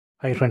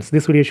Hi friends,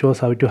 this video shows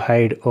how to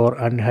hide or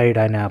unhide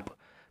an app.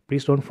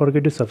 Please don't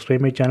forget to subscribe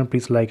my channel.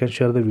 Please like and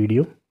share the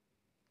video.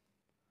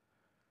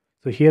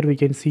 So here we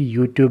can see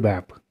YouTube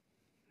app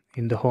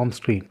in the home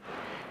screen.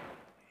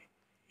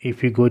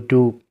 If you go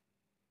to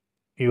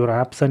your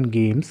apps and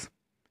games,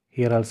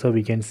 here also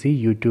we can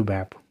see YouTube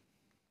app.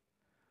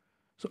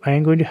 So I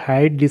am going to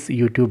hide this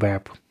YouTube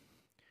app.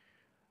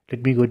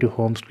 Let me go to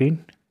home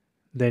screen.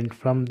 Then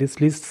from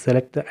this list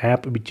select the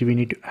app which we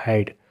need to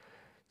hide.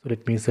 So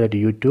let me select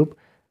YouTube.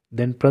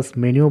 Then press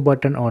menu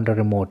button on the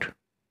remote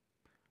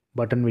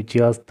button which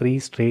has 3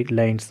 straight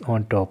lines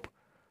on top.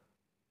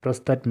 Press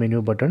that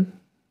menu button.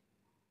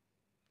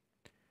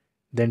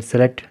 Then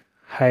select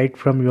hide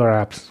from your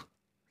apps.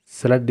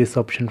 Select this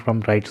option from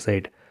right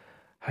side.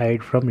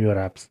 Hide from your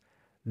apps.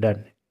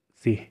 Done.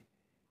 See,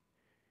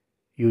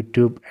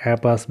 YouTube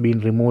app has been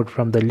removed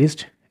from the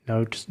list.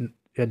 Now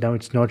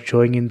it's not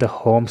showing in the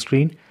home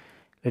screen.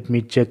 Let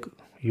me check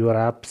your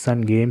apps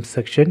and games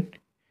section.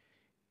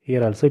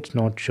 Here also it's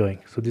not showing.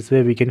 So this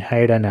way we can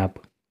hide an app.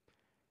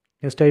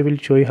 Next I will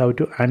show you how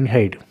to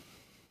unhide.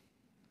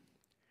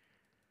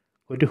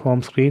 Go to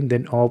home screen,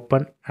 then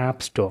open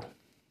App Store.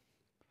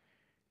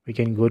 We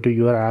can go to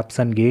your apps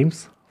and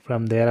games.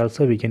 From there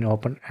also we can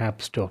open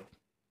App Store.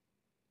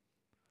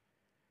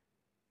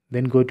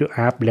 Then go to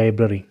App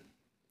Library.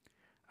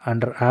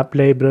 Under App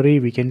Library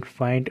we can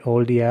find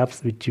all the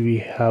apps which we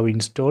have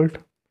installed.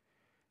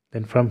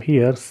 Then from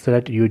here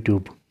select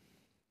YouTube.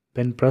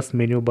 Then press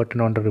menu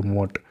button on the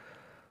remote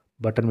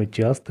button which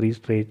has three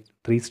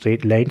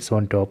straight lines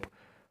on top.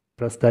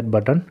 Press that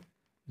button.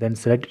 Then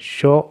select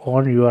show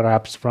on your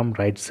apps from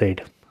right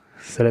side.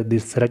 Select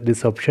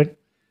this option.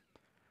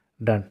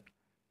 Done.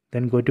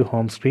 Then go to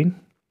home screen.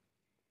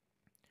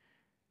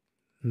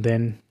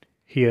 Then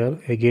here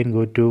again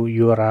go to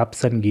your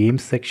apps and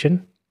games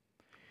section.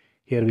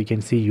 Here we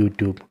can see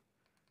YouTube.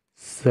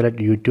 Select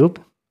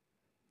YouTube.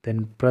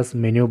 Then press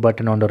menu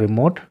button on the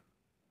remote.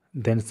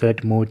 Then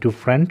select move to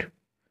front.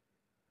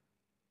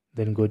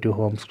 Then go to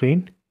home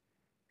screen.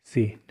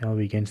 See, now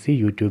we can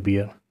see YouTube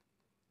here.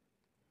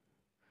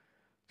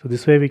 So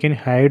this way we can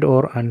hide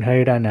or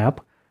unhide an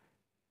app,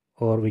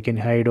 or we can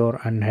hide or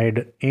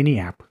unhide any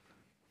app.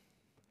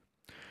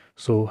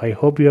 So I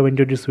hope you have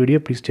enjoyed this video.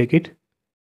 Please check it.